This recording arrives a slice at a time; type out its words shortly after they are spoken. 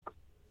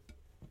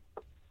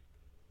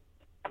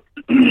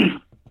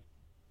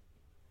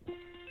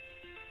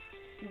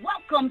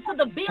for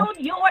the Build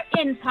Your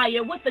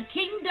Empire with the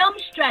Kingdom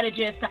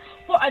Strategist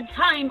for a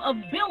time of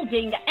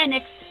building and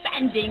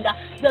expanding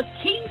the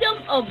kingdom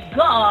of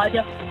God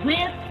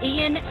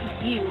within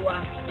you.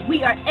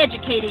 We are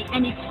educating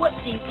and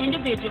equipping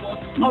individuals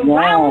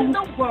around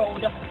the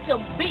world to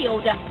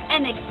build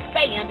and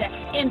expand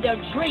in their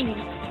dreams,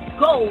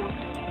 goals,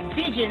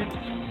 visions,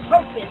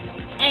 purpose,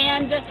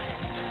 and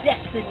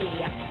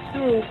destiny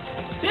through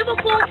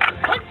biblical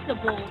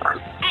principles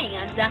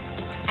and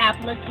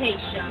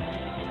application.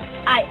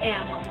 I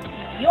am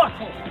your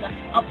host,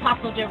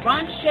 Apostle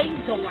Deron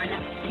Zorn,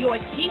 your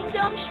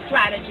kingdom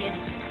strategist,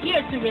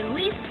 here to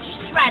release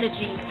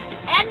strategies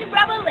and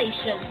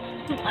revelation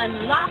to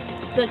unlock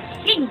the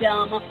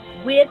kingdom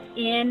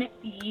within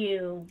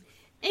you.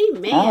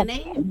 Amen,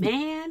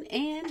 amen,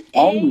 and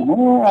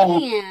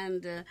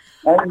amen.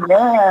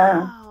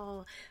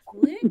 Wow,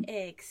 we're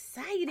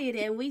excited,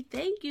 and we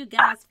thank you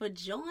guys for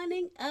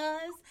joining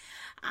us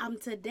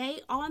today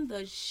on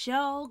the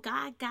show.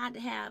 God got to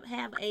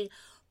have a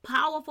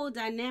powerful,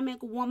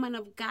 dynamic woman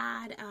of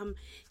God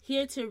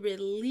here to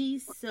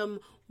release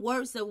some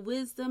words of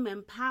wisdom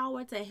and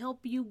power to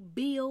help you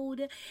build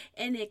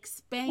and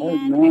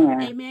expand.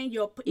 Amen.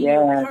 Your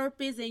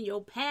purpose and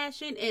your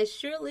passion, and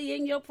surely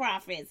in your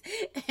profits.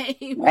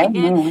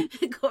 Amen.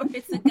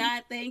 Glory to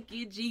God. Thank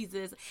you,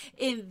 Jesus.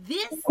 In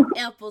this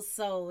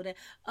episode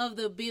of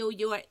the Build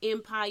Your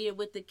Empire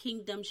with the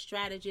Kingdom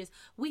Strategist,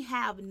 we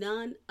have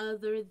none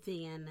other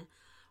than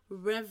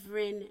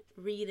Reverend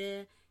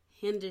Rita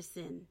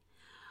Henderson,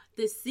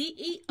 the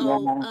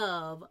CEO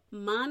of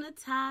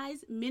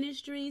Monetize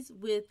Ministries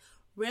with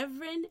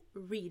Reverend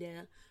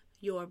Rita.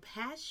 Your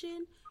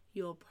passion,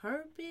 your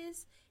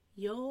purpose,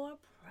 your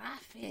profits.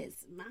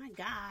 My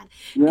God,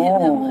 in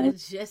the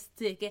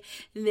majestic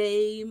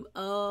name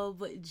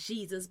of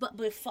Jesus. But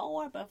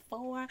before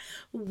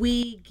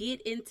we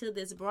get into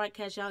this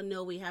broadcast, y'all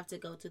know we have to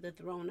go to the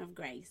throne of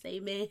grace.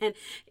 Amen.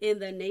 In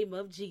the name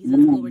of Jesus.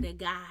 Glory to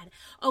God.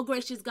 Oh,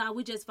 gracious God,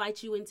 we just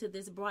invite you into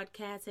this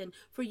broadcast, and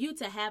for you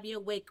to have your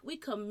way, we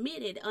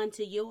committed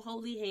unto your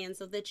holy hand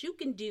so that you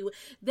can do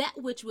that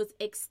which was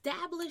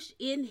established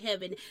in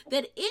heaven,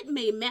 that it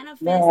may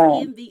manifest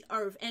in the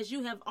earth as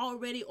you have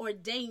already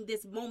ordained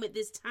this moment,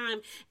 this time,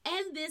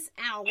 and this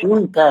hour,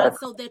 oh God,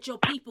 so that your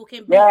people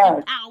can be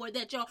empowered,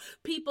 that your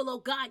people, oh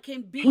God,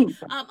 can be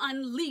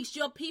unleashed,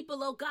 your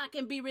people, oh God,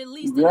 can be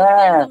released in the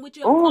things in which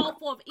you have called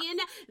forth in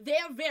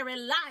their very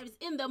lives.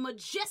 In the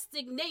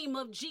majestic name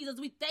of Jesus,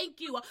 we thank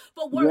you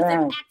for words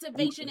of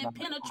activation and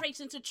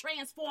penetration to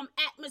transform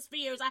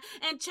atmospheres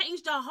and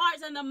change the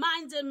hearts and the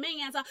minds of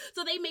man,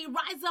 so they may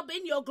rise up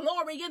in your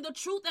glory, in the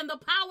truth and the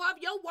power of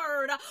your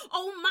word,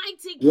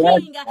 Almighty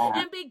King,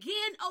 and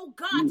begin, oh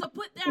God, to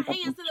put their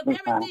hands to the very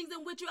things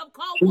in which you have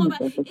called for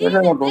in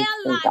their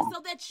lives,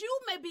 so that you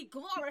may be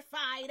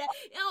glorified.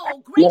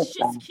 Oh,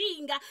 gracious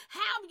King,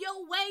 have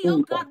your way,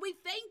 oh God. We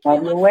thank you,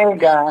 oh Lord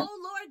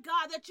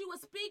God, that you will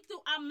speak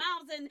through our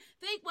mouths and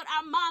think with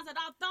our minds, that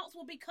our thoughts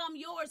will become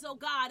yours, oh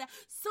God,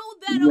 so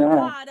that, oh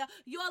God,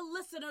 your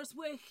listeners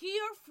will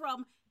hear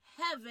from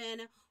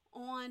heaven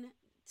on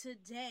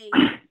today.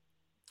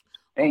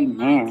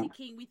 Almighty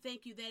King, we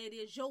thank you that it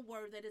is your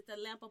word that is the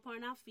lamp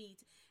upon our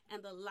feet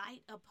and the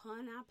light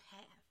upon our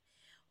path.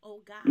 Oh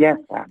God,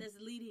 that's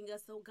leading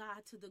us, oh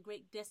God, to the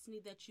great destiny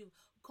that you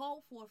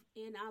call forth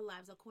in our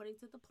lives according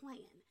to the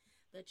plan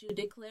that you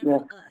declare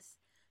for us.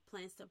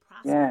 Plans to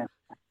prosper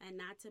and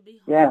not to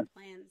be harmed.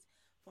 Plans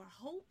for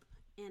hope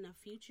and a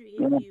future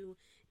in you.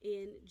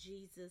 In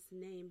Jesus'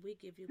 name, we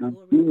give you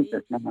glory. We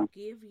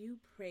give you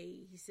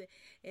praise.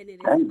 And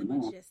it is in the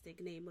majestic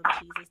name of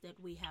Jesus that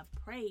we have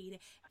prayed.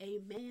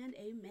 Amen,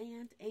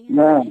 amen, and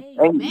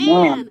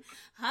amen.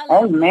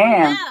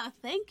 Hallelujah.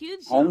 Thank you,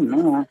 Jesus.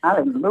 Amen.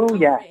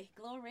 Hallelujah.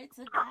 Glory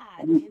to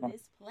God in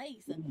this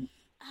place.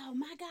 Oh,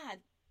 my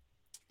God.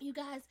 You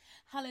guys,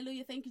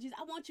 hallelujah. Thank you, Jesus.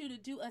 I want you to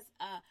do us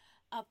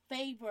a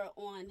favor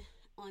on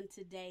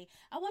today.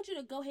 I want you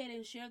to go ahead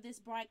and share this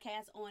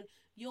broadcast on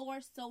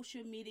your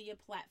social media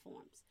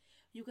platforms.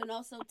 You can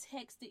also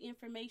text the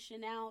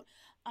information out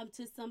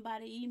to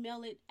somebody,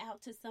 email it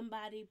out to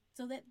somebody,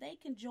 so that they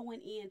can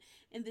join in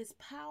this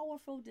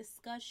powerful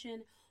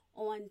discussion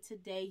on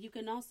today. You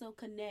can also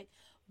connect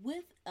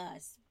with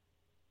us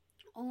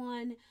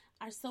on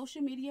our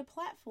social media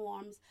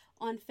platforms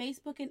on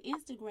Facebook and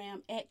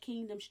Instagram at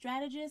Kingdom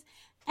Strategist,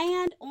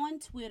 and on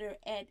Twitter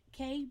at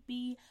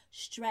KB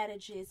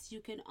Strategist.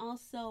 You can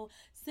also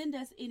send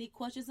us any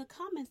questions or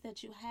comments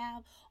that you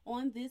have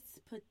on this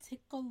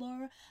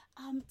particular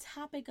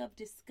topic of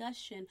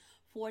discussion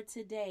for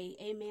today.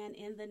 Amen.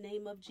 In the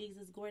name of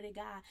Jesus. Glory to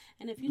God.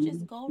 And if you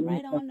just go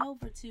right on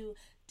over to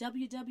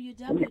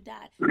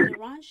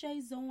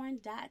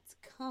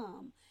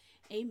www.deronshazorn.com.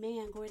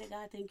 Amen. Glory to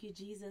God. Thank you,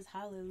 Jesus.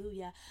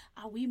 Hallelujah.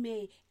 We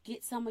may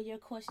get some of your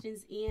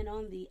questions in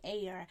on the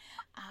air,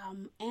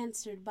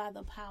 answered by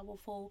the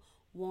powerful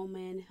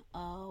woman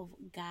of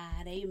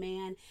God.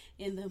 Amen.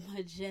 In the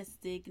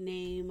majestic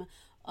name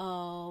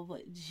of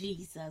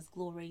Jesus.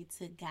 Glory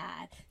to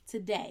God.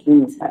 Today.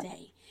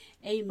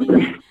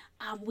 Amen.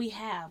 We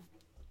have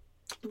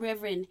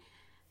Reverend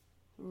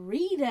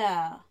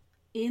Rita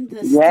in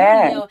the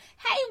studio.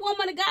 Hey,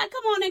 woman of God,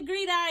 come on and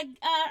greet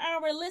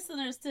our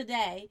listeners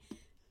today.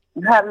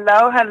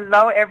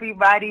 Hello,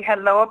 everybody.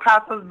 Hello,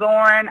 Apostle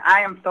Zorn.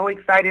 I am so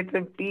excited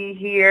to be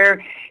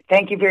here.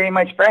 Thank you very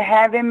much for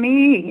having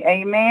me.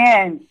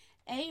 Amen.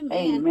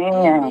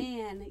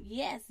 Amen.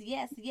 Yes.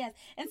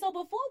 And so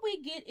before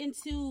we get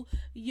into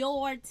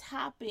your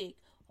topic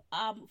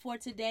for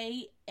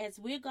today, as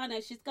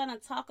she's gonna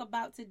talk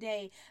about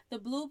today the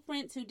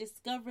blueprint to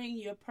discovering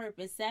your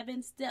purpose,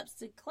 7 steps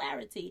to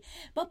clarity.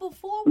 But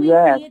before we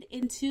get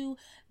into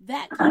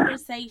that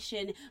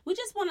conversation, we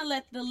just want to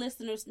let the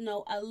listeners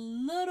know a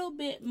little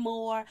bit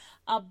more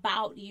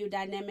about you,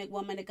 dynamic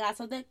woman of God.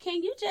 So that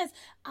can you just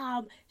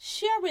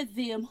share with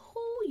them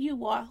who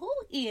you are? Who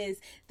is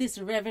this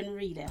Reverend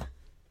Rita?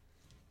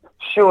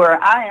 Sure.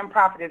 I am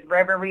Prophetess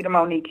Reverend Rita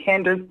Monique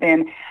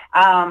Henderson.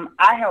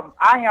 I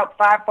help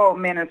fivefold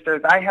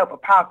ministers. I help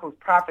apostles,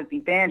 prophets,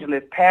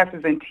 evangelists,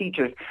 pastors, and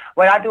teachers.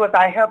 What I do is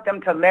I help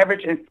them to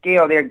leverage and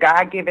scale their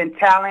God-given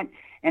talent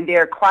and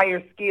their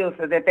acquired skills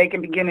so that they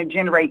can begin to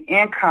generate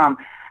income.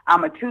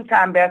 I'm a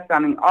 2-time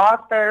best-selling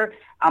author.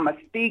 I'm a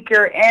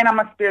speaker, and I'm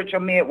a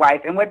spiritual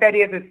midwife. And what that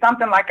is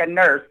something like a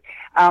nurse,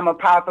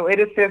 apostle. It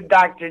assists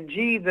Dr.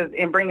 Jesus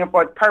in bringing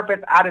forth purpose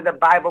out of the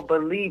Bible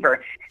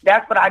believer.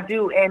 That's what I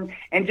do. And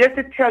just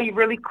to tell you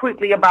really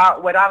quickly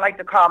about what I like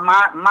to call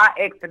my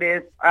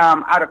exodus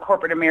out of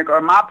corporate America,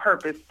 or my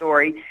purpose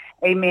story.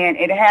 Amen.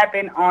 It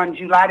happened on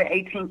July the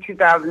 18th,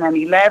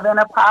 2011,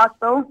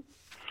 apostle.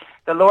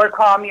 The Lord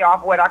called me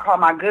off what I call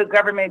my good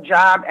government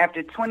job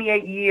after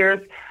 28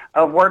 years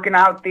of working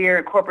out there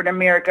in corporate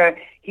America.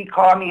 He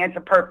called me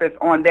into purpose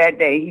on that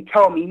day. He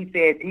told me,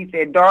 he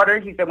said, daughter,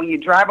 he said, when you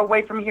drive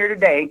away from here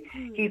today,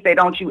 he said,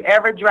 don't you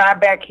ever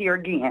drive back here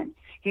again.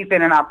 He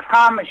said, and I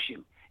promise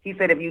you, he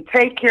said, if you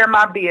take care of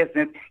my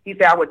business, he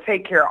said, I would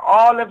take care of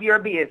all of your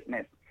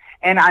business.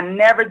 And I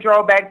never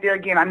drove back there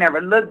again. I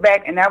never looked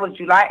back. And that was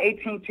July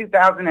 18,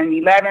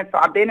 2011. So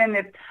I've been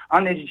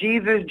on this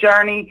Jesus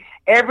journey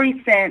ever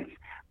since,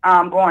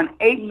 going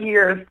 8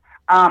 years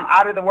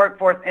out of the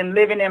workforce and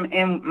living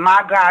in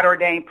my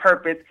God-ordained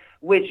purpose,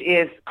 which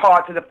is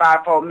called to the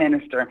fivefold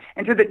minister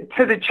and to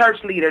the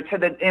church leader, to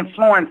the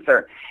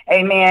influencer.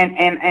 Amen.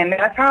 And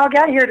that's how I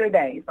got here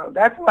today. So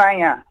that's who I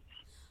am.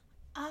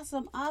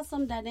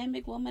 Awesome,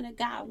 dynamic woman of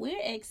God.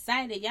 We're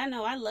excited. Y'all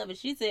know I love it.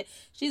 She said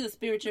she's a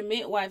spiritual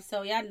midwife,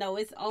 so y'all know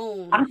it's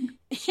on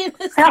in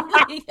the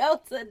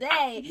studio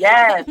today.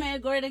 Yes.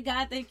 Amen. Glory to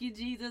God. Thank you,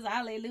 Jesus.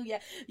 Hallelujah.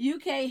 You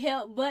can't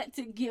help but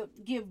to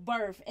give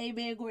birth.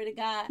 Amen. Glory to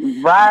God.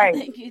 Right.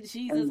 Thank you,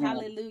 Jesus. Amen.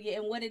 Hallelujah.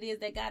 And what it is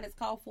that God has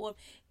called for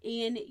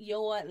in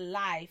your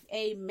life.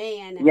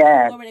 Amen.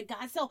 Yes. Glory to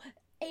God. So,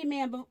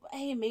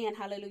 amen.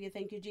 Hallelujah.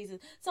 Thank you, Jesus.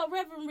 So,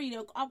 Reverend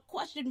Rita, a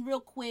question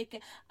real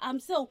quick.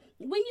 So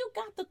when you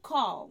got the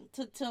call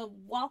to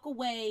walk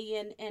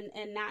away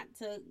and not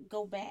to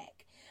go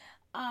back,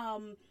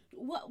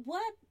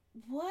 what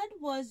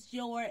was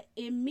your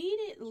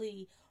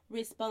immediately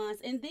response?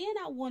 And then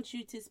I want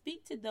you to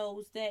speak to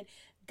those that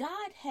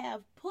God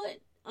have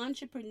put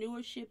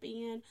entrepreneurship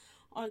in,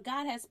 or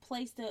God has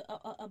placed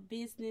a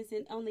business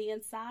on the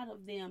inside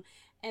of them,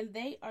 and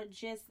they are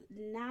just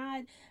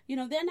not,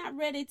 they're not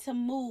ready to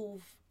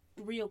move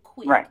real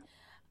quick. Right.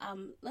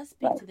 Let's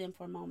speak to them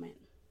for a moment.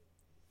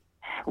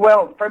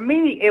 Well, for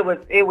me, it was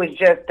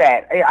just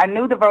that I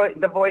knew the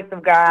voice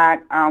of God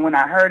when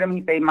I heard him.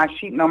 He said, "My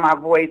sheep know my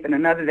voice, and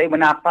another they will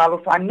not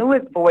follow." So I knew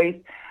his voice.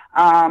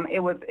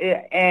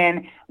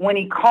 And when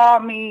he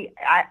called me,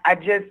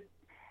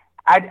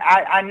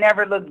 I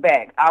never looked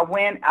back. I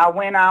went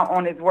out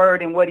on his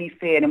word and what he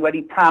said and what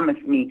he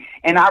promised me.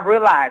 And I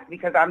realized,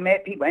 because I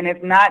met people, and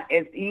it's not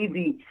as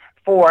easy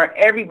for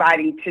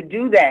everybody to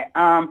do that.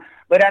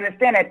 But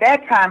understand, at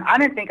that time, I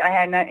didn't think I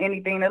had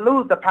anything to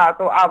lose,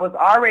 Apostle. I was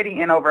already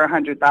in over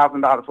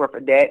 $100,000 worth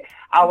of debt.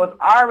 I was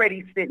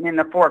already sitting in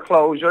the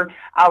foreclosure.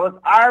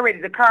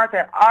 The cars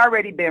had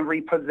already been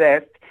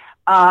repossessed.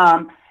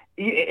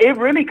 It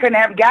really couldn't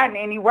have gotten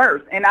any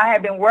worse. And I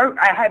had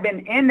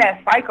been in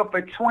that cycle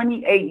for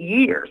 28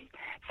 years.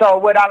 So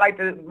what I like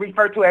to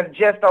refer to as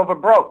just over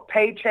broke,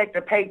 paycheck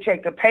to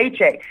paycheck to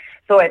paycheck.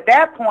 So at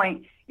that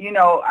point,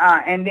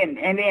 and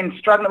then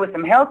struggling with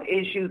some health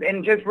issues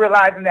and just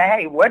realizing that,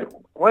 hey, what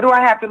do I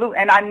have to lose?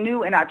 And I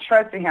knew and I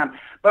trusted him.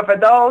 But for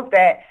those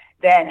that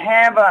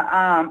have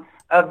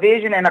a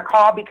vision and a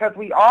call, because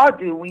we all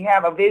do, we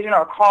have a vision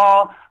or a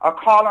call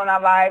on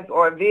our lives,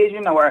 or a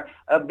vision or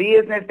a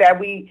business that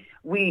we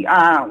dream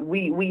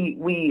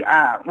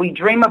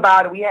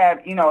about, we have,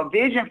 a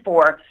vision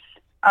for,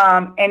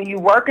 and you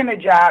work in a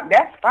job,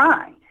 that's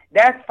fine.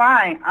 That's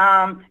fine,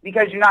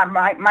 because you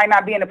might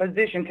not be in a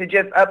position to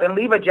just up and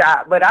leave a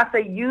job. But I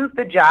say use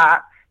the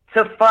job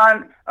to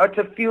fund or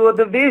to fuel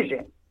the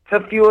vision,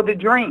 to fuel the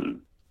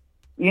dream,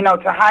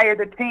 to hire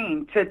the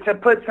team, to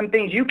put some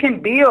things. You can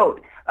build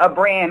a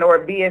brand or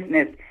a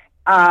business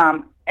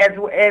as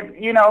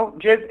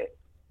just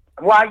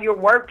while you're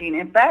working.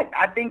 In fact,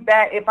 I think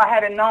that if I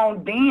had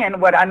known then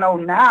what I know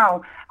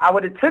now, I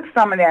would have took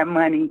some of that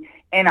money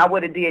and I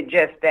would have did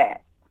just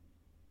that.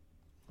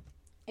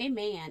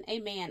 Amen.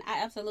 Amen.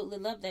 I absolutely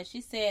love that.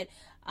 She said,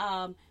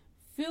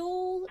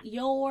 fuel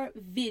your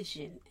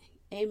vision.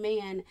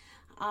 Amen.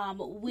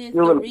 With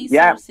the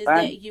Yeah. resources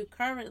that you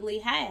currently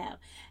have.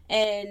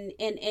 And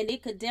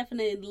it could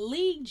definitely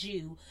lead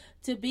you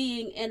to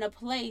being in a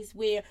place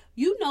where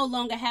you no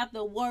longer have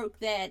to work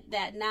that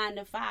 9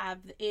 to 5,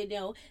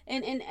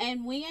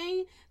 and we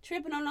ain't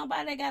tripping on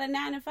nobody that got a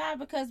 9 to 5,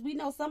 because we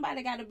know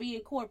somebody got to be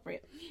in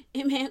corporate.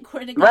 Amen.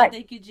 Glory to God. Right.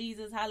 Thank you,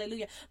 Jesus.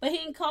 Hallelujah. But he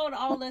ain't called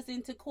all us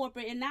into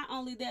corporate. And not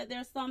only that,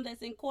 there's some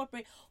that's in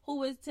corporate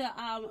who is to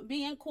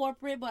be in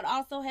corporate, but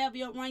also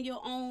run your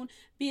own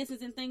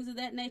business and things of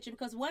that nature.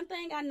 Because one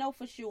thing I know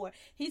for sure,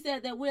 he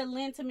said that we'll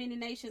lend to many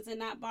nations and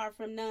not borrow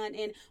from none.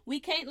 And we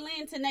can't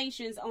lend to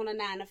nations on a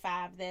 9 to 5.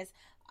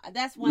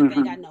 That's one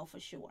thing I know for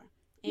sure.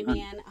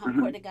 Amen.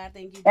 Glory to God.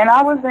 Thank you, Jesus. And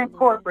I was in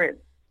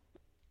corporate.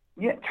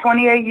 Yeah,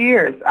 28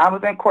 years. I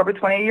was in corporate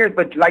 28 years.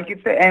 But like you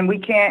said, and we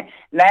can't,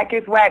 lack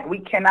is whack. We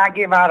cannot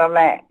give out of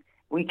lack.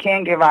 We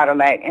can't give out of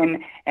lack.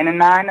 And a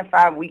 9 to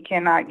 5, we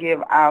cannot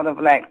give out of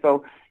lack.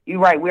 So you're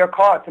right. We're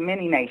called to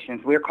many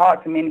nations. We're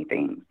called to many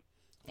things.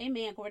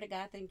 Amen. Glory to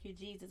God. Thank you,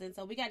 Jesus. And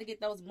so we got to get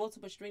those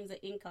multiple streams of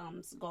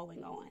incomes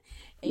going on.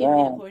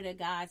 Amen. Glory to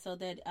God. So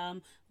that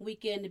we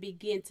can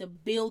begin to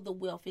build the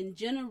wealth and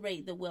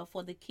generate the wealth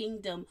for the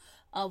kingdom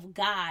of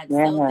God.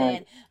 So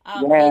that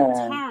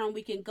in turn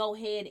we can go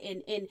ahead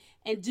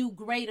and do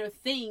greater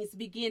things,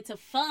 begin to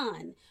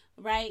fund.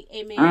 Right?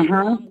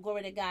 Amen.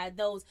 Glory to God.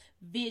 Those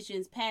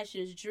visions,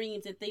 passions,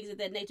 dreams, and things of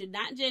that nature,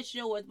 not just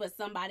yours, but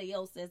somebody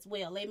else as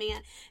well.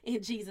 Amen.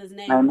 In Jesus'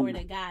 name, glory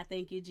to God.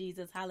 Thank you,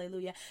 Jesus.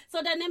 Hallelujah.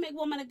 So, dynamic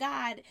woman of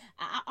God,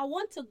 I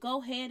want to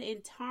go ahead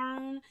and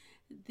turn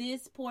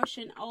this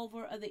portion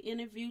over of the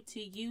interview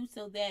to you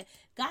so that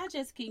God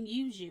just can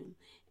use you.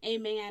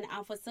 Amen.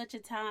 For such a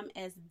time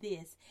as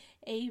this.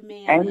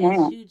 Amen.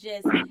 As you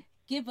just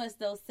give us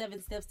those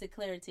 7 steps to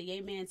clarity.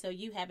 Amen. So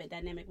you have it,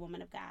 dynamic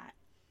woman of God.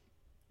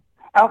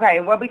 Okay,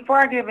 well, before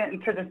I get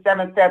into the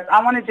 7 steps,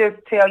 I want to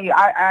just tell you,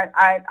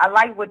 I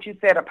like what you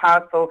said,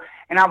 Apostle,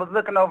 and I was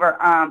looking over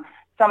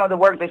some of the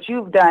work that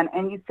you've done,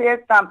 and you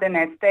said something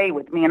that stayed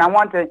with me, and I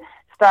want to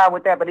start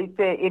with that. But he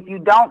said, if you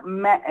don't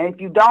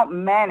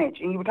manage,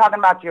 and you were talking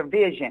about your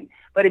vision,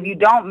 but if you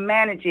don't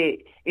manage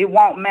it, it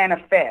won't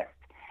manifest.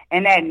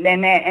 And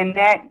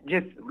that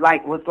just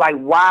was like,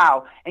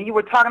 wow. And you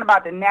were talking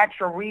about the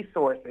natural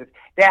resources,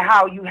 that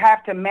how you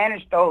have to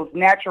manage those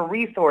natural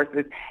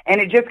resources, and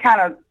it just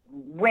kind of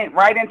went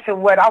right into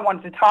what I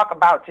wanted to talk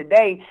about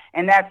today,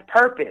 and that's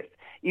purpose.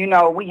 You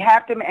know, we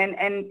have to,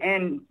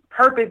 and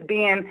purpose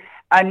being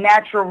a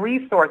natural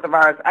resource of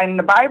ours. And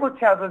the Bible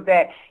tells us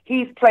that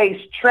He's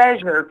placed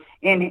treasure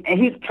in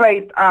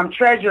earthen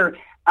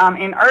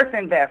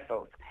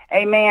vessels.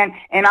 Amen.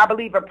 And I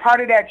believe a part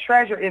of that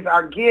treasure is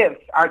our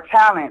gifts, our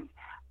talents,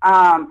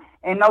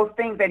 and those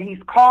things that He's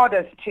called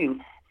us to.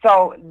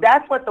 So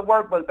that's what the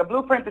workbook, the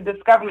Blueprint to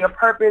Discover Your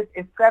Purpose,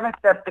 is 7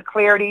 steps to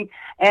clarity.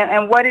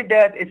 And what it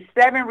does is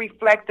 7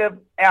 reflective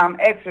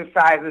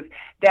exercises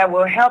that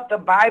will help the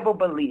Bible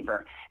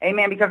believer.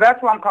 Amen. Because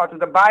that's what I'm called, to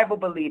the Bible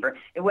believer.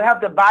 It will help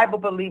the Bible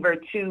believer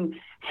to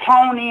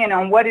hone in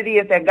on what it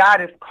is that God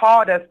has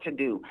called us to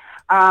do.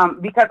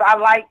 Because I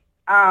like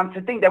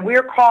to think that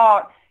we're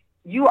called.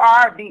 You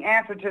are the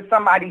answer to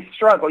somebody's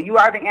struggle. You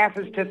are the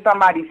answer to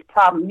somebody's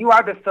problem. You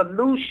are the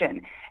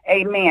solution.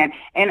 Amen.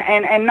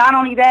 And not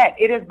only that,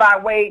 it is by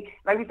way,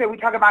 like we said, we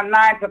talk about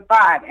 9 to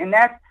 5, and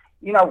that's,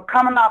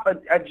 coming off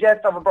a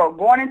just over broke,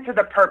 going into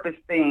the purpose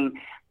thing.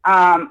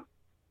 And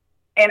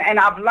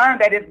I've learned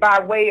that it's by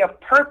way of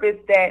purpose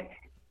that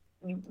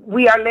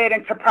we are led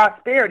into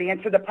prosperity,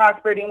 into the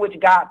prosperity in which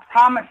God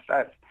promised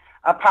us,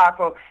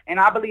 Apostle. And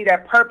I believe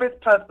that purpose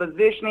plus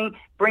positioning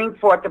brings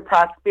forth the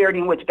prosperity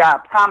in which God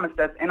promised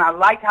us. And I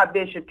like how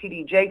Bishop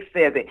T.D. Jakes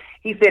says it.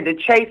 He said to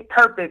chase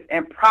purpose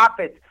and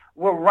profits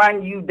will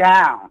run you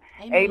down.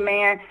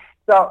 Amen.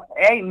 So,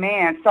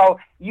 amen. So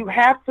you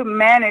have to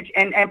manage,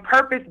 and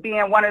purpose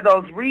being one of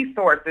those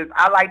resources,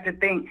 I like to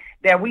think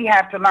that we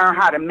have to learn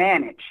how to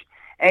manage.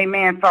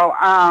 Amen. So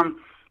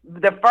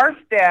the first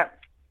step,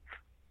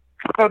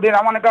 so then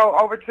I want to go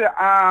over to,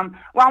 I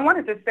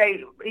wanted to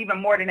say even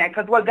more than that,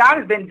 because what God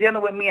has been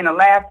dealing with me in the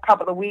last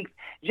couple of weeks,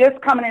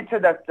 just coming into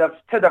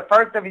the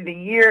first of the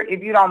year,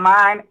 if you don't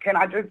mind, can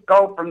I just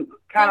go from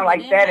kind of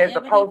like that as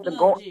opposed to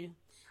going?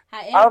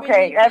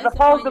 Okay, as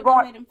opposed to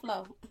going,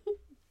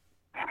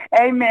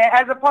 amen,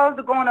 as opposed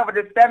to going over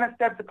the 7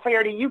 steps of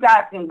clarity, you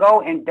guys can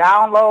go and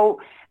download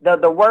the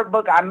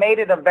workbook. I made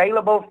it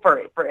available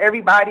for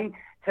everybody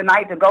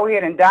tonight to go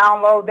ahead and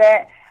download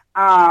that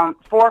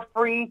for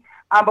free.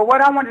 But what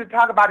I wanted to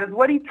talk about is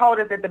what He told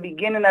us at the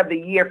beginning of the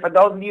year, for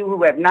those of you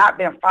who have not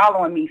been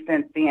following me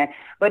since then.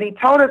 But He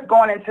told us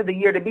going into the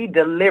year to be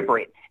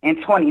deliberate in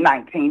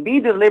 2019. Be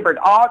deliberate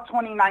all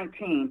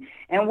 2019.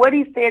 And what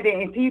He said, that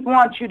if He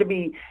wants you to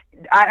be,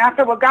 I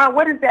said, well, God,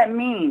 what does that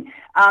mean?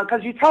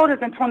 Because you told us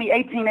in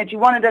 2018 that you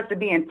wanted us to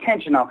be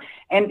intentional.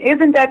 And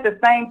isn't that the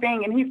same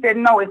thing? And He said,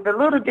 no, it's a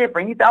little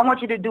different. He said, I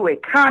want you to do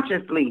it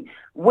consciously,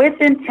 with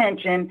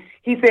intention.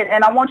 He said,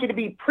 and I want you to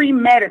be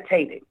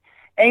premeditated.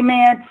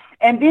 Amen.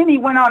 And then he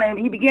went on and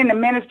he began to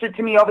minister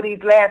to me over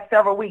these last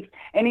several weeks.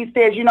 And he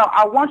says,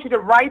 I want you to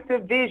write the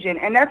vision.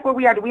 And that's what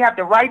we have to. We have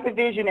to write the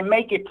vision and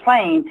make it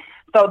plain,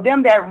 so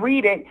them that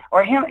read it,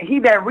 or he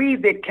that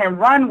reads it, can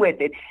run with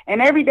it.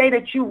 And every day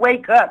that you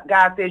wake up,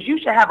 God says, you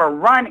should have a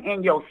run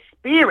in your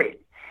spirit.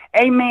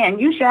 Amen.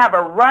 You should have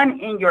a run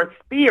in your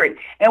spirit.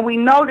 And we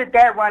know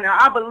that run, and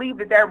I believe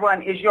that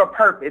run is your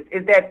purpose,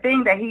 is that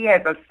thing that he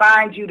has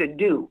assigned you to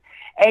do.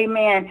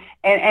 Amen.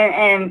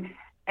 And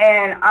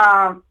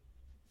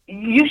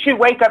you should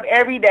wake up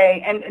every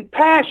day and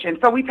passion.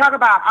 So we talk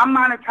about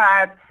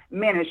unmonetized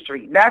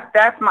ministry.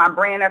 That's my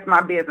brand. That's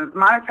my business.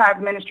 Monetized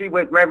ministry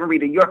with Reverend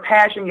Rita. Your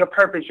passion, your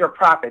purpose, your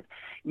profits.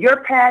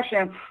 Your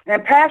passion,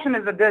 and passion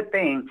is a good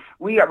thing.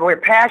 We're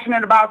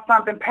passionate about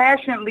something.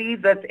 Passion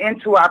leads us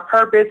into our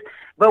purpose,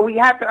 but we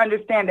have to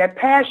understand that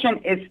passion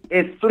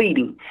is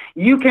fleeting.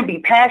 You can be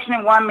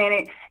passionate 1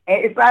 minute.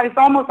 It's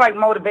almost like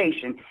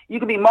motivation. You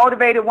can be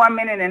motivated 1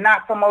 minute and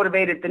not so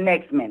motivated the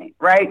next minute,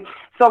 right?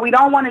 So we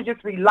don't want to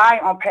just rely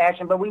on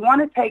passion, but we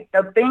want to take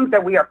the things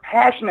that we are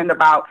passionate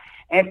about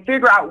and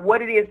figure out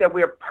what it is that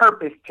we're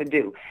purposed to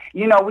do.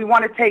 We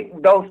want to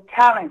take those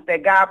talents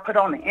that God put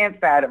on the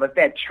inside of us,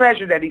 that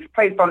treasure that he's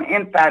placed on the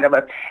inside of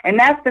us. And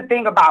that's the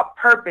thing about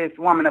purpose,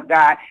 woman of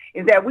God,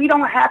 is that we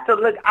don't have to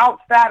look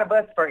outside of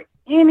us for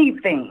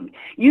anything.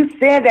 You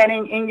said that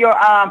in your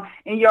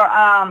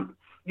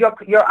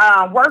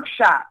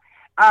workshop.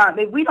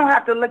 That we don't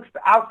have to look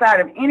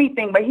outside of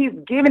anything, but he's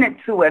given it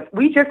to us.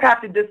 We just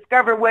have to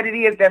discover what it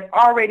is that's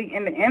already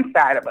in the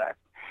inside of us.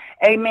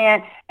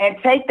 Amen. And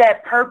take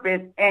that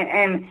purpose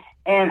and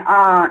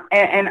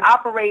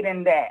operate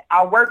in that.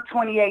 I worked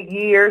 28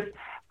 years.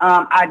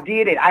 I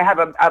did it. I have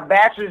a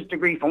bachelor's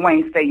degree from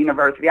Wayne State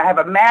University. I have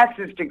a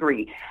master's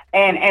degree.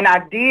 And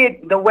I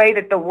did the way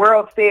that the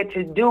world said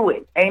to do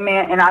it.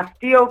 Amen. And I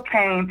still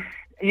came,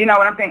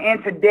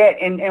 into debt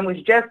and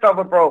was just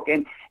over broke.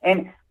 And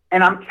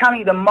I'm telling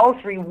you, the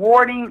most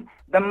rewarding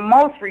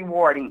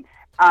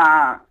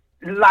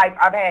life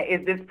I've had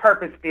is this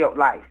purpose-filled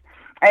life.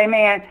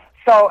 Amen.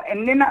 So,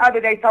 and then the other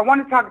day, I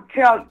want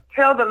to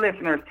tell the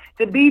listeners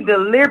to be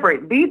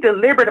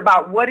deliberate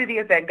about what it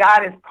is that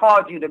God has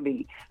called you to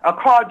be, or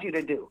called you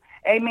to do.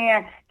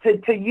 Amen.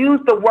 To use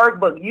the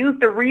workbook, use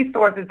the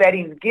resources that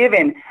he's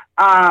given,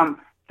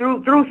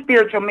 through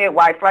spiritual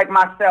midwives like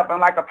myself and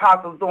like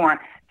Apostle Zorn,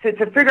 to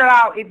figure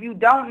out, if you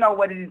don't know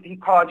what it is he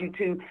called you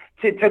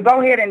to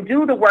go ahead and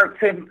do the work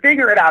to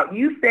figure it out.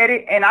 You said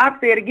it, and I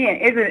said it again.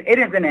 It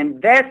is an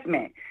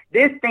investment.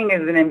 This thing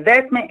is an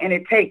investment, and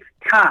it takes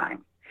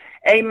time.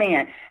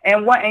 Amen.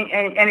 And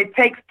it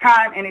takes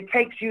time, and it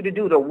takes you to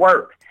do the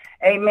work.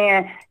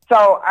 Amen.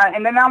 So,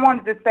 and then I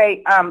wanted to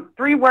say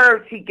 3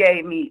 words he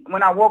gave me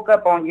when I woke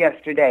up on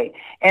yesterday,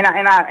 and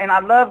I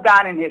love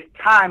God and his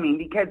timing,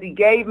 because he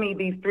gave me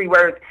these 3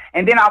 words,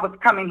 and then I was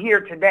coming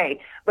here today.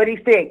 But he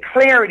said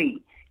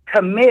clarity,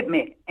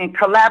 commitment, and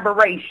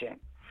collaboration.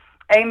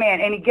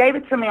 Amen. And he gave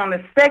it to me on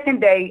the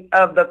second day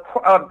of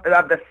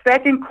the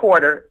second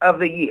quarter of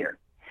the year,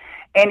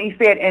 and he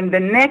said in the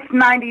next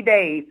 90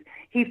 days.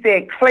 He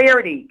said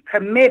clarity,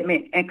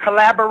 commitment, and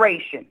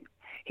collaboration.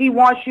 He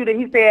wants you to,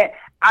 he said,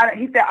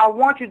 I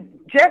want you,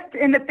 just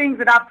in the things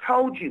that I've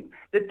told you,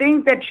 the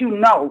things that you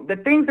know, the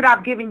things that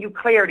I've given you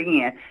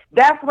clarity in,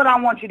 that's what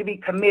I want you to be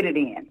committed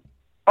in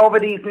over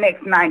these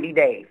next 90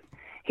 days.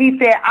 He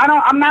said,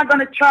 I'm not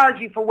going to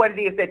charge you for what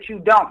it is that you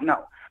don't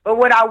know, but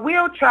what I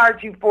will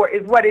charge you for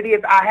is what it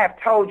is I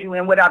have told you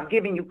and what I've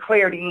given you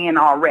clarity in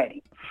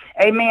already.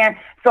 Amen.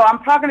 So I'm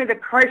talking to the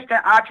Christian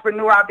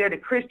entrepreneur out there, the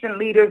Christian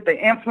leaders, the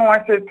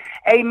influencers.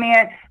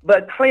 Amen.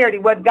 But clarity,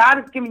 what God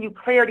is giving you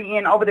clarity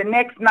in over the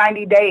next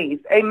 90 days.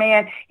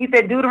 Amen. He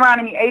said,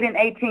 Deuteronomy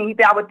 8:18, he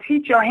said, I will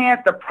teach your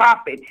hands to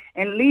profit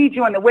and lead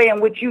you in the way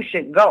in which you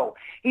should go.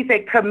 He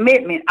said,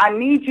 commitment. I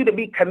need you to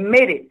be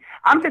committed.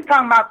 I'm just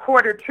talking about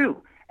quarter 2.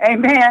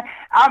 Amen.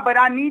 But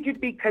I need you to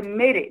be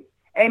committed.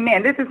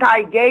 Amen. This is how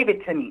he gave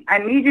it to me. I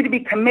need you to be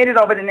committed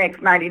over the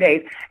next 90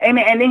 days.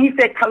 Amen. And then he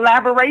said,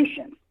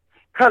 collaboration.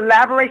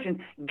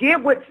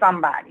 Get with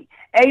somebody.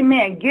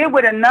 Amen. Get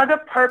with another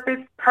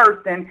purpose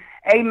person.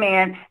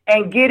 Amen.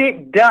 And get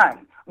it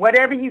done.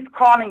 Whatever he's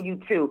calling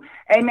you to.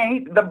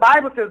 Amen. The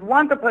Bible says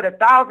 1 can put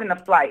 1,000 to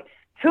flight.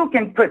 2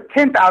 can put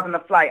 10,000 to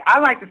flight. I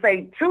like to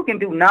say 2 can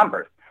do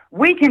numbers.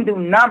 We can do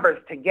numbers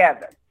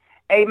together.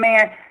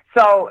 Amen.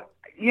 So,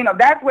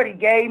 that's what he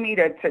gave me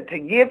to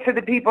give to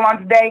the people on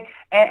today,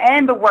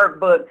 and the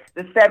workbook,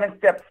 the 7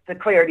 steps to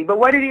clarity. But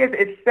what it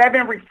is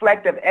 7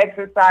 reflective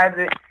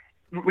exercises,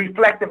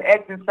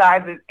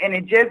 and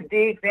it just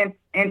digs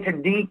into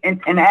deep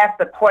and asks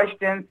the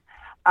questions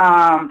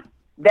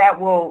that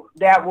will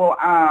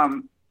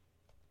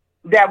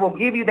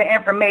give you the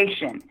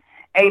information,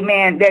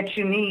 amen, that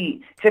you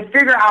need to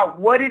figure out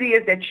what it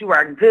is that you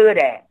are good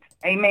at,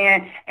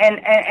 amen,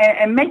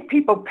 and make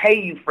people pay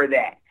you for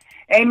that,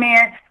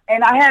 amen.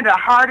 And I had the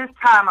hardest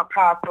time,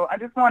 Apostle. I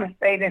just want to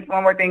say this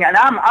one more thing, and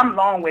I'm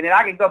long with it.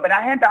 I could go, but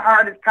I had the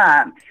hardest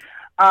time.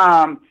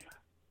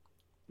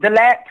 The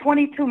last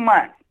 22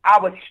 months, I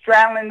was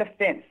straddling the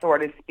fence, so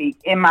to speak,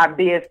 in my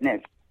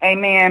business.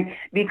 Amen.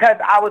 Because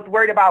I was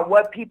worried about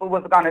what people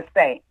was going to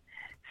say.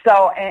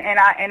 So, and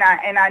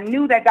I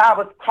knew that God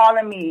was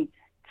calling me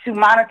to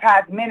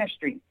monetize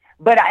ministry.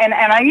 But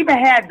I even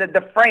had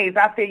the phrase.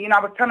 I said, I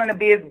was telling the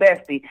biz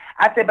bestie.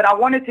 I said, but I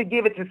wanted to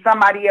give it to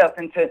somebody else,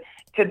 and to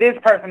this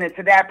person and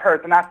to that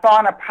person. I saw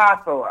an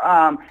apostle,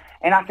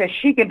 and I said,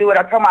 she can do it.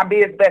 I told my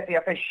biz bestie,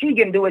 I said, she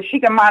can do it. She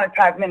can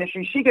monetize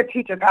ministry. She can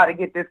teach us how to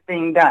get this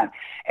thing done.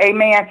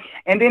 Amen.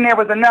 And then there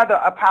was another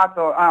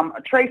apostle,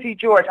 Tracy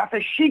George. I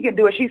said, she can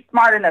do it. She's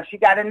smart enough. She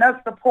got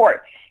enough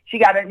support. She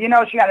got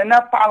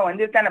enough following,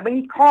 this, that. But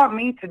he called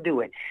me to do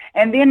it.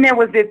 And then there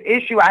was this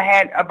issue I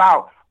had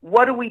about,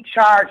 what do we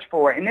charge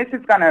for? And this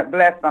is going to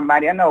bless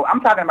somebody. I know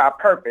I'm talking about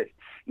purpose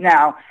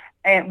now.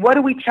 And what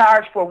do we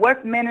charge for?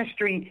 What's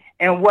ministry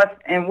and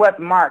what's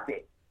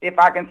market, if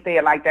I can say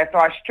it like that. So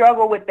I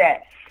struggle with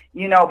that,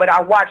 but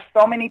I watch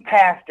so many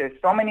pastors,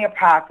 so many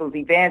apostles,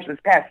 evangelists,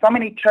 so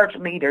many church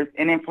leaders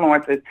and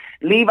influencers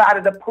leave out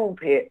of the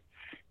pulpit,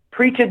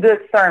 preach a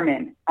good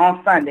sermon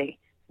on Sunday,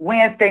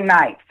 Wednesday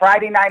night,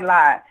 Friday Night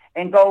Live,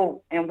 and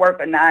go and work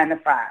a 9 to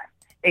 5,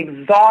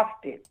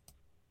 exhausted.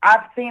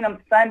 I've seen them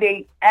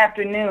Sunday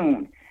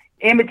afternoon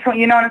in between,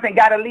 you know what I'm saying?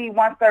 Got to leave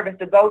one service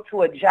to go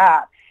to a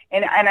job.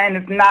 And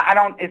it's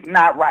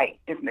not right.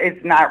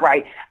 It's not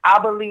right. I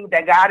believe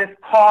that God is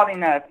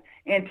calling us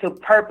into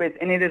purpose,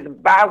 and it is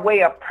by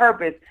way of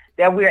purpose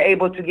that we're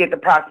able to get the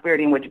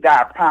prosperity in which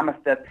God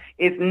promised us.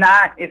 It's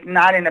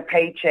not in a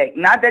paycheck.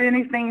 Not that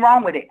anything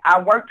wrong with it.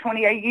 I worked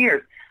 28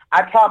 years.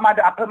 I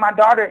put my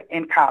daughter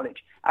in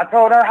college. I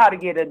told her how to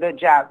get a good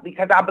job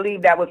because I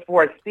believe that was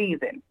for a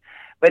season.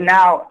 But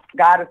now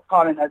God is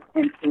calling us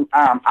into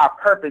our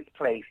purpose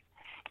place.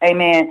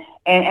 Amen.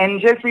 And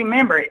just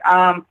remember,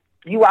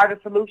 you are the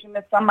solution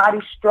to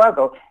somebody's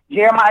struggle.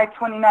 Jeremiah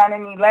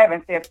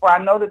 29:11 says, for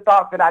I know the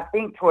thoughts that I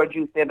think towards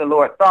you, said the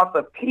Lord, thoughts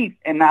of peace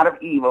and not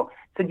of evil,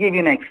 to give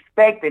you an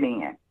expected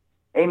end.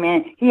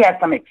 Amen. He has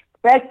some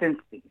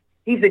expectancy.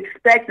 He's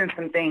expecting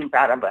some things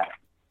out of us.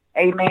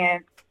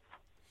 Amen.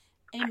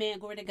 Amen.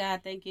 Glory to God.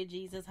 Thank you,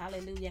 Jesus.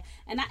 Hallelujah.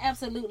 And I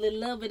absolutely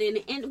love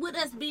it. And with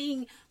us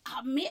being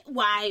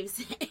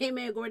midwives,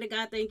 amen. Glory to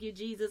God. Thank you,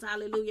 Jesus.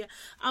 Hallelujah.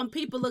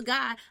 People of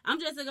God, I'm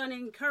just going to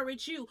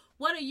encourage you.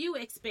 What are you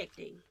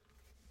expecting?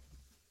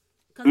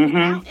 Because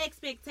without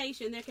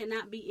expectation, there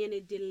cannot be any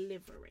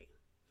delivery.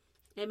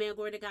 Amen.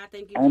 Glory to God.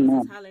 Thank you,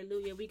 Jesus.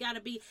 Hallelujah. We got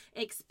to be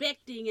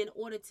expecting in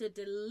order to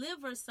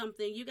deliver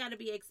something. You got to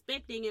be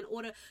expecting in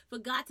order for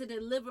God to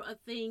deliver a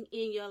thing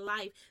in your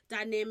life.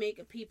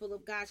 Dynamic people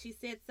of God. She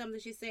said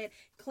something. She said,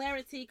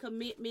 clarity,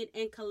 commitment,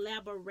 and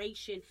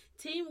collaboration.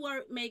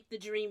 Teamwork make the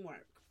dream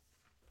work.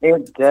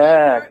 It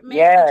does. Teamwork make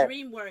the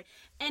dream work.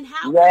 And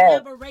how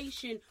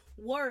collaboration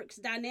works,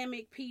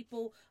 dynamic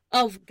people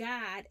of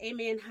God.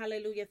 Amen.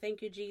 Hallelujah.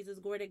 Thank you, Jesus.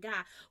 Glory to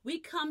God. We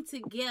come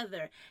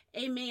together,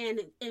 amen,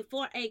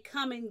 for a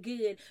common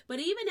good. But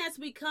even as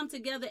we come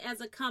together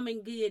as a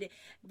common good,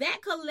 that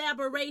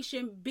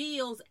collaboration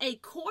builds a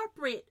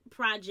corporate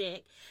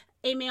project,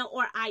 amen,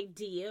 or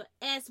idea,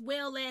 as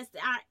well as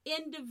our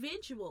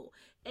individual,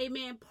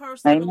 amen,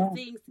 personal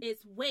things as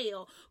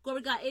well.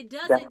 Glory to God. It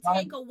doesn't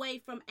take away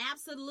from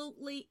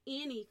absolutely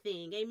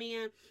anything.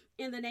 Amen.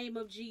 In the name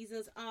of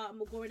Jesus,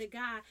 glory to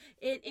God.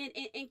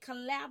 In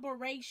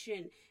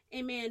collaboration,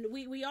 amen,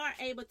 we are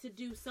able to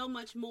do so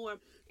much more.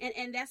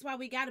 And that's why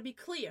we got to be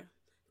clear.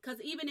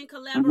 Because even in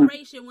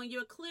collaboration, when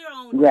you're clear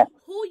on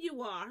who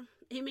you are,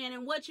 amen,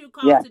 and what you're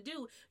called to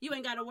do, you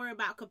ain't got to worry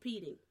about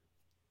competing.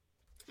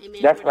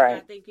 Amen. That's right.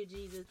 God, thank you,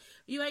 Jesus.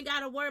 You ain't got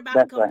to worry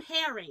about comparing.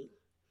 Right.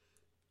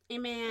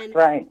 Amen.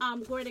 Right.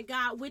 Glory to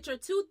God, which are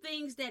two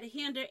things that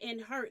hinder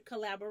and hurt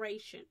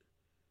collaboration.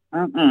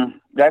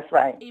 That's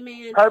right.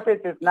 Amen. Purpose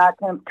is not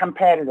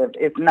competitive.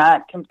 It's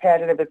not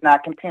competitive. It's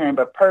not comparing.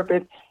 But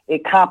purpose,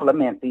 it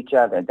complements each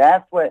other.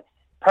 That's what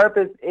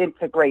purpose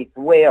integrates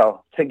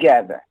well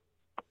together.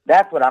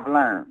 That's what I've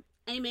learned.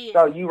 Amen.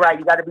 So you're right.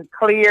 You got to be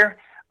clear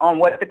on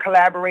what the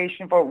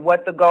collaboration for,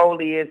 what the goal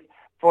is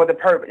for the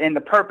purpose and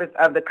the purpose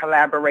of the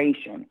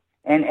collaboration.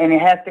 And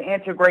it has to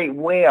integrate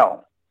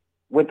well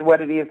with what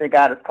it is that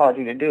God has called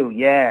you to do.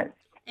 Yes.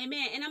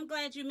 Amen. And I'm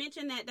glad you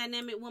mentioned that,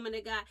 dynamic woman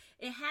of God.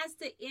 It has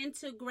to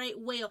integrate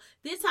well.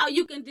 This is how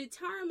you can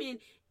determine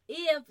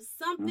if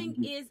something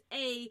is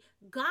a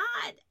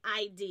God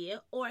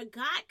idea or a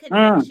God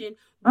connection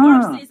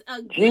versus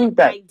a good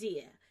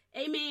idea.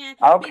 Amen.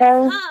 Okay.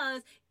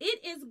 Because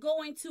it is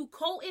going to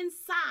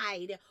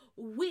coincide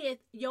with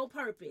your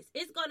purpose.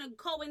 It's going to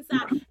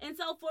coincide. And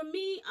so for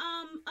me,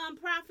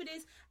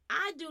 prophetess,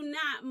 I do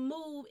not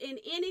move in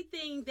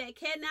anything that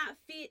cannot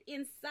fit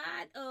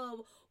inside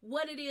of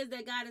what it is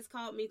that God has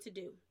called me to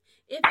do.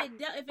 If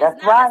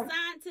it's not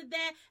assigned to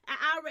that,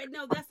 I already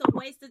know that's a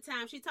waste of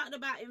time. She talked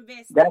about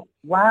investing. That's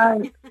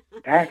right.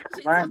 That's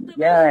she right. talked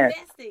about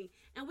investing.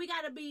 And we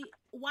got to be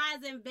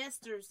wise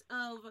investors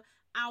of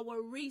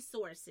our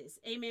resources.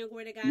 Amen.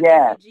 Glory to God.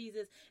 Thank you,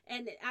 Jesus.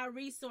 And our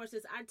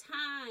resources, our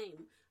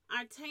time,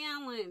 our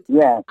talent,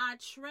 yes, our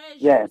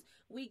treasures. yes,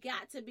 We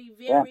got to be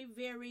yes. very,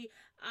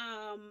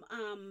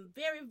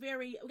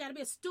 very, we got to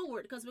be a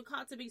steward because we're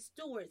called to be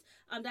stewards,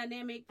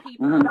 dynamic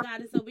people of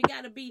God. And so we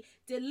got to be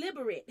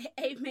deliberate,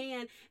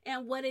 amen,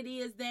 and what it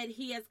is that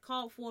he has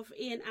called forth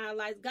in our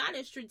lives. God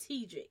is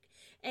strategic.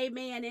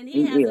 Amen. And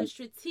he has a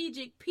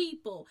strategic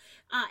people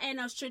and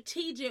a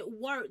strategic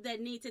work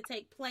that needs to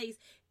take place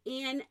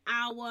in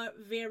our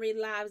very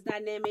lives,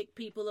 dynamic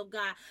people of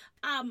God.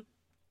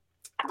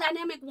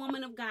 Dynamic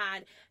woman of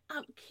God,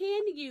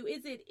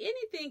 is it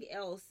anything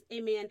else,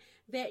 amen,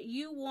 that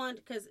you want,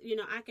 because,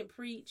 I can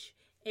preach,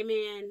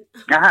 amen,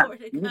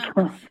 Lord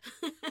God.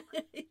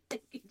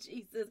 Thank you,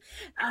 Jesus.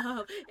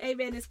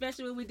 Amen,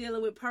 especially when we're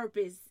dealing with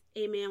purpose.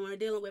 Amen. When we're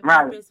dealing with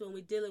purpose, when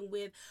we're dealing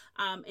with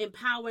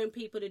empowering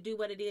people to do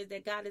what it is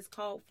that God has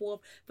called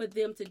for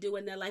them to do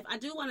in their life. I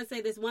do want to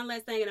say this one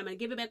last thing, and I'm going to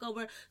give it back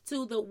over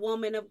to the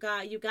woman of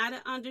God. You got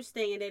to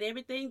understand that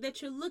everything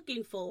that you're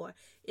looking for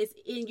is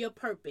in your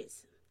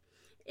purpose.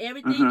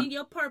 Everything in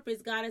your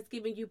purpose, God has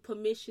given you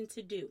permission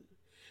to do.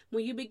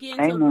 When you begin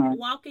to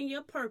walk in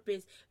your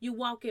purpose, you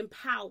walk in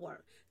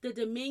power, the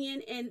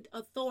dominion and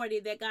authority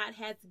that God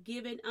has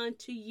given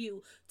unto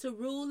you to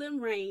rule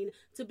and reign,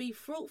 to be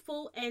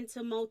fruitful and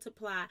to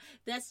multiply.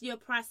 That's your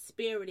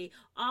prosperity.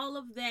 All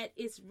of that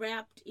is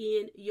wrapped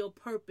in your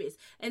purpose.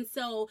 And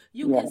so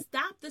you can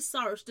stop the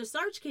search. The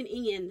search can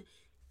end.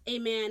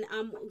 Amen.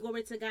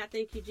 Glory to God.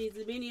 Thank you,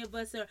 Jesus. Many of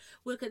us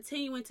we're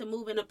continuing to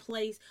move in a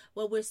place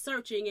where we're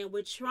searching and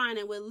we're trying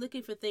and we're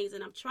looking for things.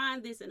 And I'm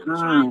trying this and I'm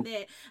trying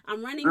that.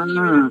 I'm running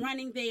here and I'm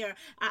running there.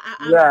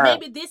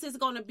 Maybe this is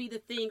going to be the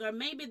thing, or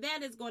maybe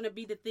that is going to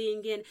be the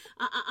thing. And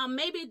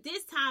maybe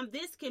this time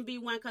this can be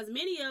one, because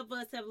many of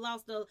us have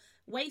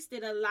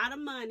wasted a lot of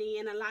money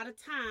and a lot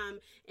of time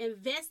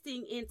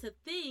investing into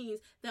things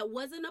that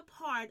wasn't a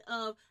part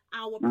of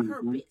our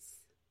purpose.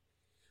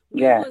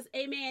 We was,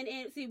 amen,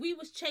 and see, we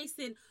was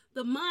chasing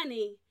the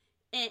money,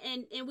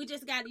 and we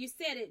just got, you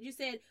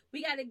said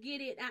we got to get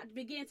it out,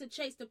 begin to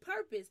chase the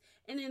purpose,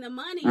 and then the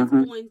money is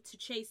going to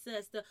chase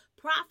us. The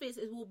profits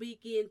will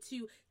begin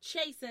to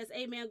chase us,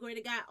 amen, glory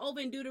to God, over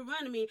in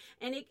Deuteronomy,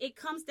 and it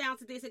comes down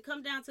to this,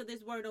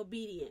 this word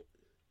obedient.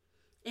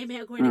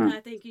 Amen. Glory to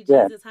God. Thank you,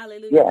 Jesus.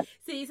 Hallelujah.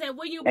 See, he said,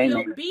 when you be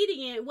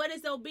obedient, what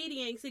is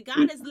obedience? See,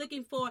 God is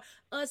looking for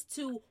us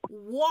to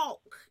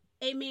walk.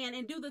 Amen.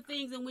 And do the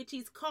things in which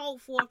he's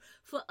called for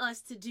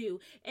us to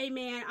do.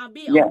 Amen.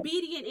 Be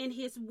obedient in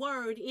his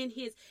word,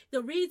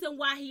 the reason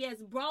why he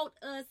has brought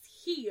us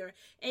here.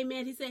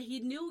 Amen. He said he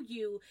knew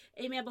you.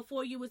 Amen.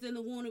 Before you was in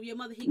the womb of your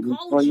mother, he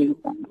called you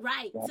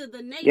to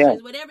the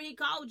nations, whatever he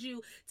called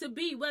you to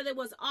be, whether it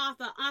was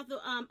author,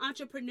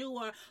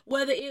 entrepreneur,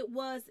 whether it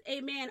was,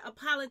 amen, a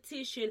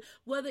politician,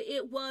 whether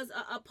it was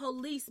a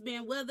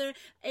policeman, whether,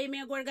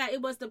 amen, glory to God,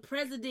 it was the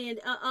president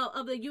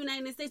of the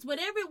United States,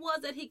 whatever it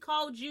was that he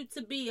called you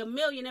to be, a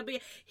millionaire.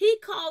 He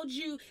called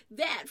you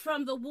that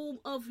from the womb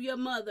of your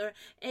mother.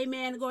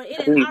 Amen.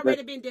 It has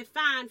already been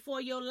defined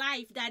for your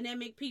life,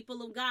 dynamic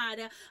people of God.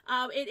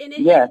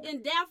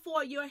 And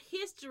therefore your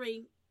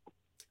history,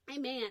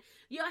 amen,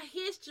 your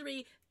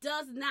history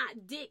does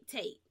not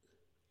dictate.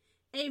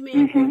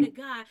 Amen. Glory to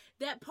God.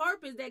 That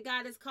purpose that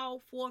God has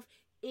called forth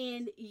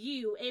in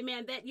you,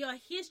 amen, that your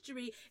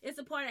history is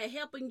a part of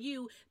helping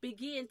you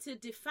begin to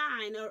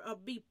define or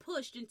be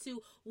pushed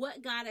into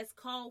what God has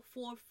called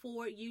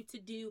for you to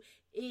do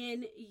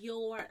in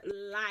your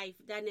life,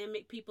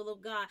 dynamic people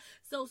of God.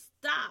 So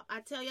stop.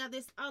 I tell y'all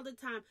this all the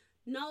time.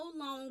 No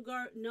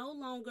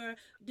longer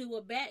do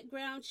a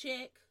background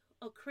check,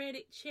 a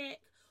credit check,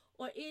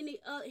 or any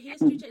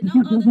history check,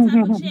 no other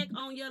type of check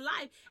on your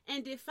life,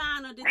 and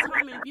define or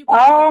determine if you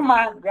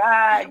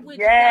can which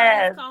God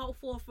has called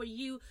for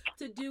you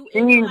to do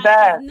in your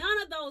life.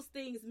 None of those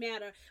things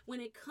matter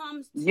when it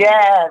comes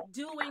to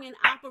doing and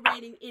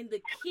operating in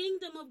the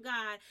kingdom of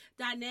God,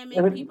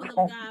 dynamic people of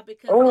God,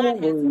 because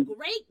God has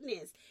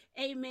greatness.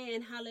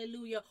 Amen.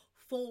 Hallelujah.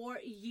 For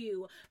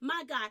you,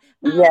 my God,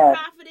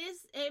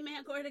 prophetess,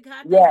 amen, glory to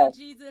God, thank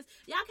you, Jesus.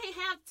 Y'all can't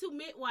have two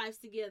midwives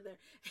together,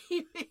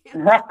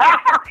 amen.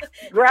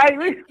 Right,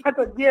 we have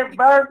to give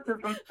birth to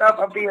some stuff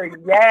up here,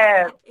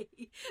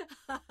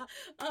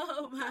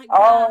 Oh my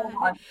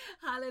God,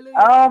 hallelujah,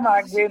 oh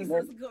my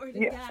goodness, glory to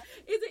God.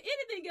 Is there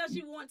anything else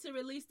you want to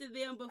release to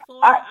them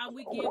before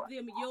we give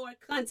them your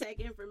contact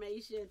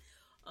information?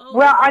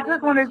 Well, I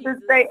just wanted to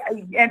say,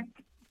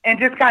 and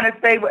just kind of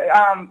say,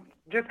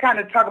 just kind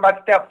of talk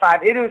about step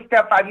 5. It is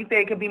step 5. You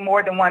say it can be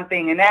more than one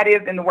thing, and that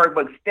is in the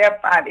workbook.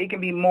 Step 5, it can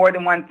be more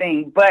than one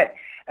thing. But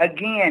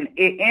again,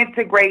 it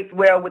integrates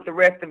well with the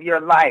rest of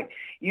your life.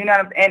 You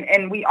know,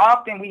 and we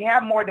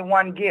have more than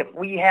one gift.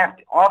 We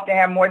often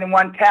have more than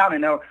one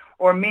talent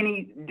or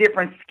many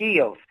different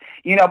skills,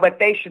 you know, but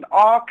they should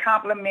all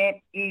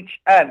complement each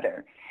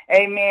other.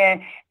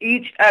 Amen.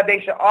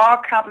 They should all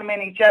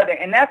complement each other.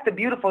 And that's the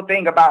beautiful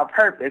thing about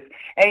purpose.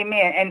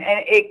 Amen. And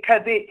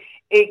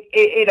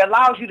it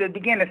allows you to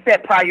begin to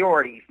set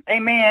priorities.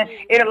 Amen.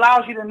 It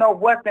allows you to know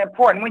what's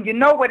important. When you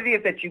know what it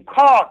is that you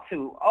called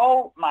to,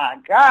 oh my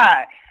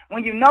God,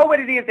 when you know what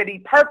it is that he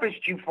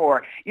purposed you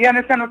for, you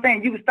understand what I'm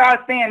saying? You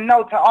start saying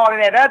no to all of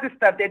that other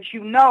stuff that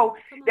you know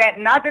that,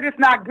 not that it's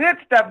not good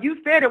stuff.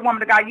 You said it,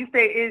 woman of God. You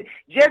said it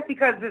just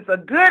because it's a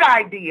good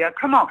idea,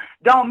 come on,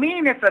 don't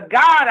mean it's a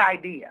God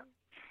idea.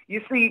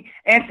 You see,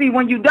 and see,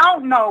 when you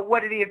don't know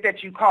what it is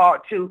that you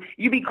called to,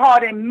 you be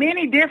called in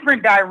many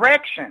different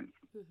directions.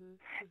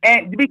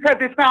 And because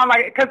it sounds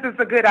like, because it's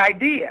a good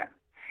idea.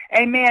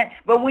 Amen.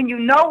 But when you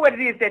know what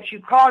it is that you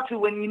call to,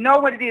 when you know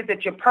what it is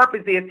that your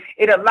purpose is,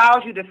 it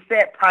allows you to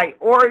set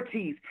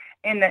priorities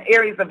in the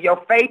areas of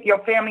your faith, your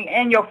family,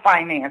 and your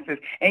finances.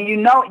 And you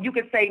know, you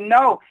can say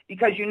no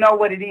because you know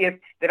what it is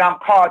that I'm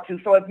called to.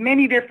 So it's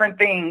many different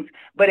things,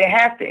 but it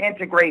has to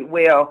integrate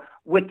well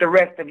with the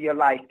rest of your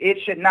life.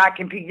 It should not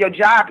compete. Your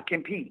job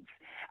competes.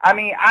 I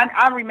mean,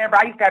 I remember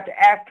I used to have to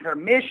ask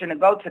permission to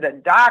go to the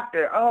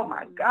doctor. Oh,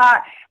 my God.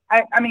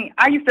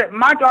 I used to,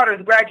 my daughter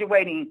is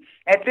graduating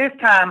at this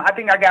time. I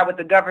think I got with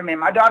the government.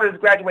 My daughter is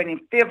graduating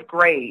 5th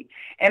grade,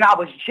 and I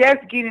was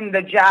just getting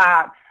the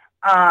job.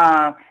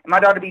 My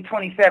daughter be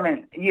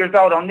 27 years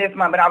old on this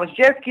month, but I was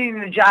just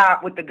getting the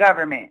job with the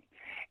government,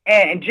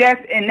 and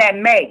just in that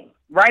May,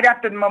 right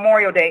after the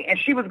Memorial Day, and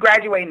she was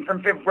graduating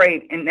from 5th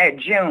grade in that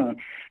June.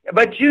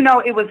 But, you know,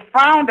 it was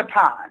frowned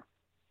upon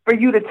for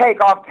you to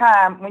take off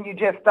time when you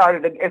just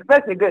started,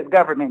 especially a good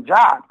government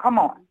job. Come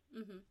on.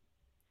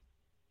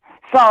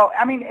 So,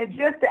 I mean, it's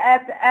just to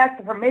ask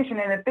the permission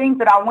and the things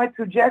that I went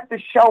to just to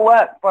show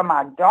up for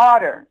my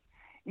daughter,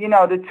 you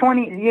know, the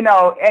 20, you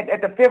know,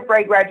 at the 5th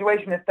grade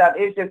graduation and stuff.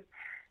 It's just,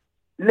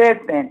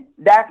 listen,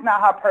 that's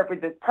not how purpose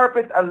is.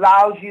 Purpose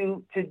allows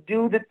you to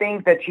do the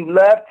things that you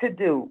love to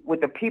do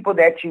with the people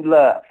that you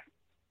love.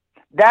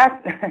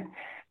 That's,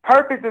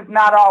 purpose is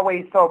not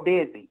always so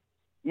busy,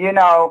 you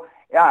know.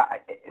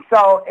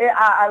 So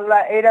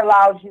it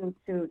allows you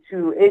to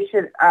it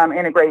should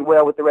integrate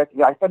well with the rest of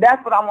your life. So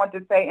that's what I want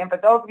to say. And for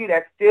those of you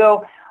that's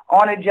still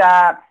on a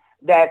job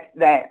that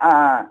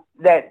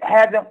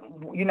hasn't,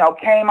 you know,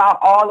 came out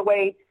all the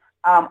way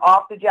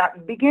off the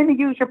job, begin to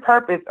use your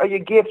purpose or your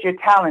gifts, your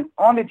talents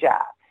on the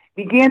job.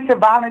 Begin to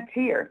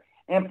volunteer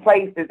in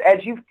places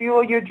as you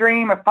fuel your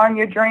dream or fund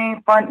your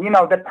dream, fund, you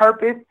know, the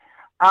purpose,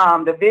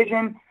 the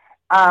vision.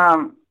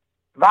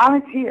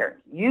 Volunteer,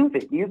 use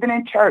it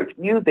in church,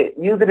 use it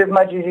as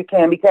much as you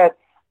can, because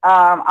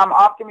I'm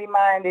often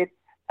reminded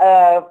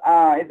of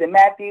is it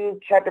Matthew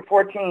chapter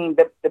 14,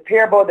 the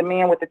parable of the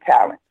man with the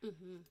talent.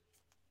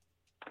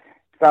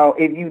 So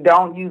if you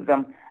don't use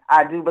them,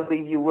 I do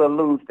believe you will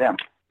lose them.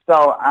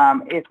 So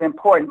it's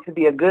important to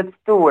be a good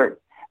steward,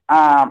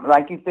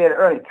 like you said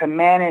earlier, to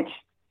manage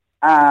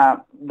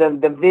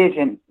the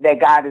vision that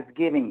God is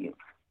giving you,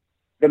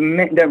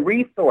 the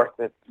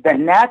resources, the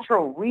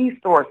natural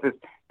resources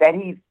that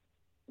he's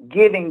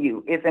giving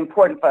you. It's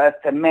important for us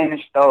to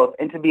manage those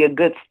and to be a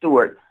good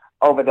steward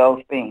over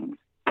those things.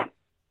 Amen.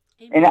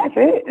 And that's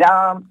it.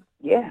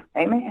 Yeah.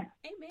 Amen.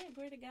 Amen.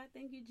 Glory to God.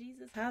 Thank you,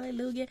 Jesus.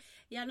 Hallelujah.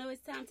 Y'all know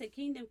it's time to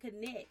Kingdom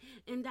Connect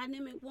and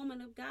Dynamic Woman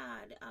of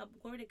God.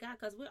 Glory to God,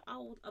 because we're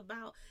all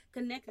about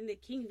connecting the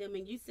kingdom.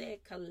 And you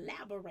said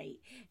collaborate.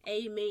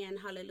 Amen.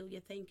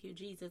 Hallelujah. Thank you,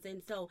 Jesus.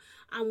 And so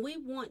we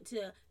want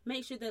to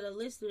make sure that the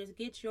listeners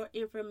get your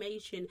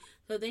information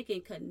so they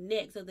can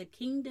connect, so the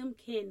kingdom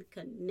can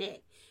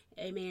connect.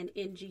 Amen.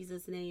 In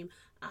Jesus' name.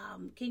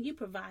 Can you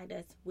provide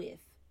us with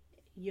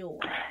yours?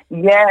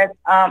 Yes,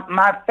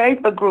 my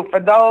Facebook group for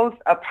those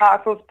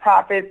apostles,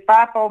 prophets,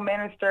 fivefold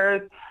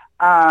ministers,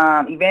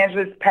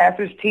 evangelists,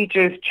 pastors,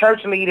 teachers,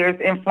 church leaders,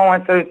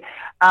 influencers.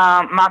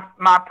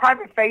 My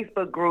private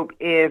Facebook group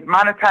is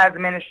Monetize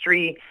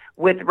Ministry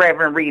with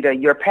Reverend Rita.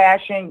 Your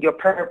passion, your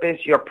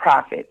purpose, your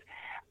profits.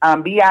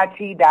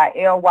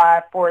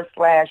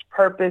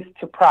 bit.ly/purpose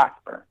to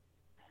prosper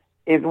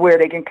is where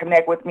they can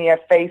connect with me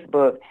at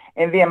Facebook.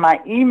 And then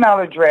my email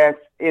address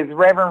is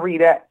Reverend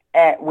Rita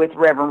with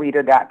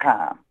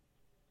reverendrita.com.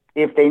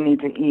 If they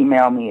need to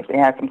email me, if they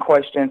have some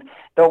questions.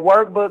 The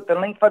workbook, the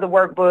link for the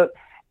workbook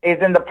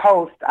is in the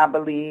post, I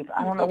believe.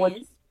 I don't know what.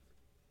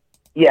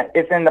 Yeah,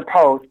 it's in the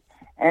post.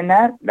 And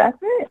that's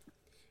it.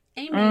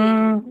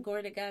 Amen.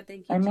 Glory to God.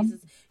 Thank you, Amen. Jesus.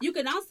 You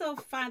can also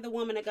find the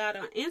woman of God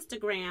on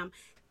Instagram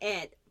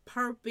at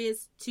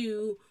Purpose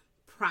to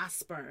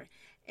Prosper.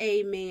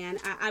 Amen.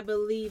 I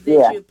believe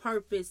that you're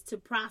purposed to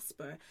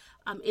prosper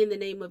in the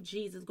name of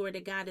Jesus. Glory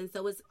to God. And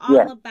so it's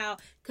all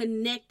about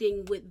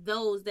connecting with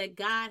those that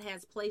God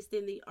has placed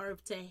in the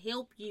earth to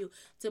help you,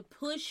 to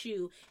push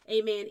you,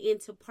 amen,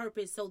 into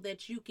purpose so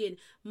that you can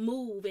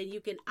move and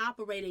you can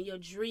operate in your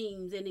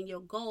dreams and in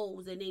your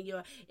goals and in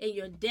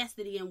your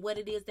destiny and what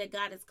it is that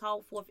God has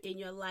called forth in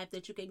your life,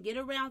 that you can get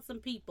around some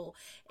people,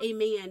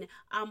 amen,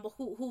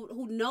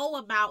 who know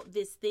about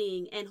this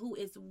thing and who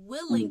is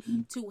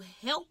willing to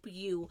help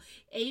you,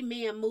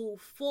 amen,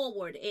 move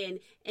forward and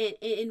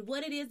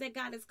what it is that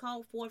God has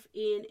called forth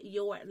in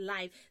your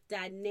life.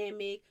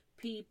 Dynamic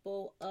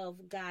people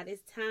of God.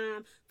 It's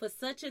time for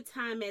such a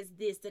time as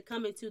this to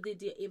come into the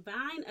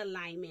divine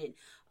alignment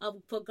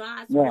for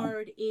God's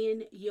word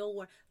in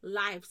your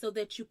life so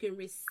that you can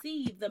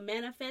receive the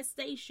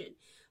manifestation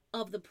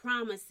of the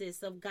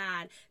promises of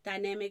God.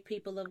 Dynamic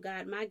people of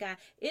God, my God,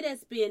 it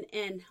has been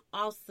an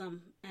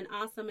awesome and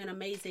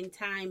amazing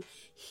time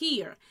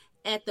here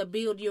at the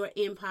Build Your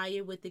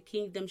Empire with the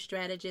Kingdom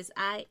Strategist.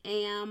 I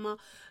am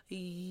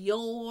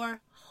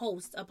your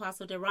host,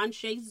 Apostle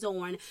Deronche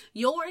Zorn,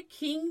 your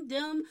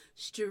Kingdom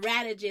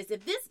Strategist.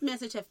 If this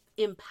message has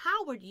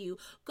empowered you,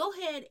 go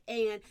ahead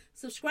and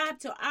subscribe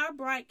to our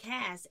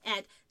broadcast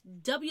at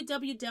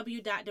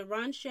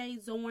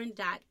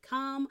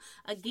www.deronchezorn.com.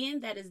 Again,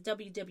 that is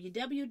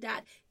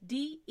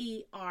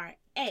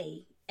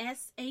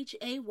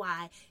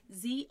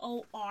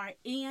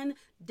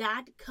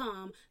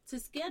www.DERASHAYZORN.com to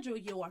schedule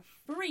your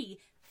free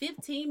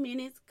 15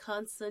 minutes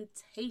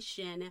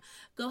consultation.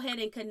 Go ahead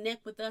and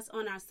connect with us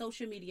on our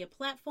social media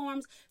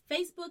platforms,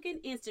 Facebook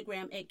and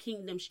Instagram at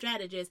Kingdom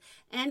Strategist,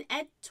 and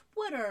at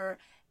Twitter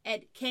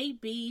at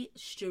KB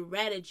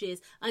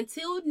Strategist.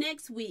 Until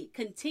next week,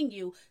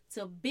 continue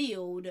to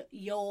build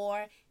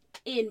your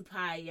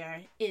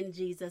empire in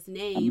Jesus'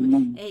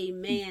 name.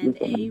 Amen,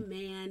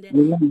 amen,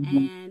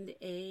 and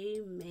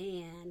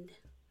amen.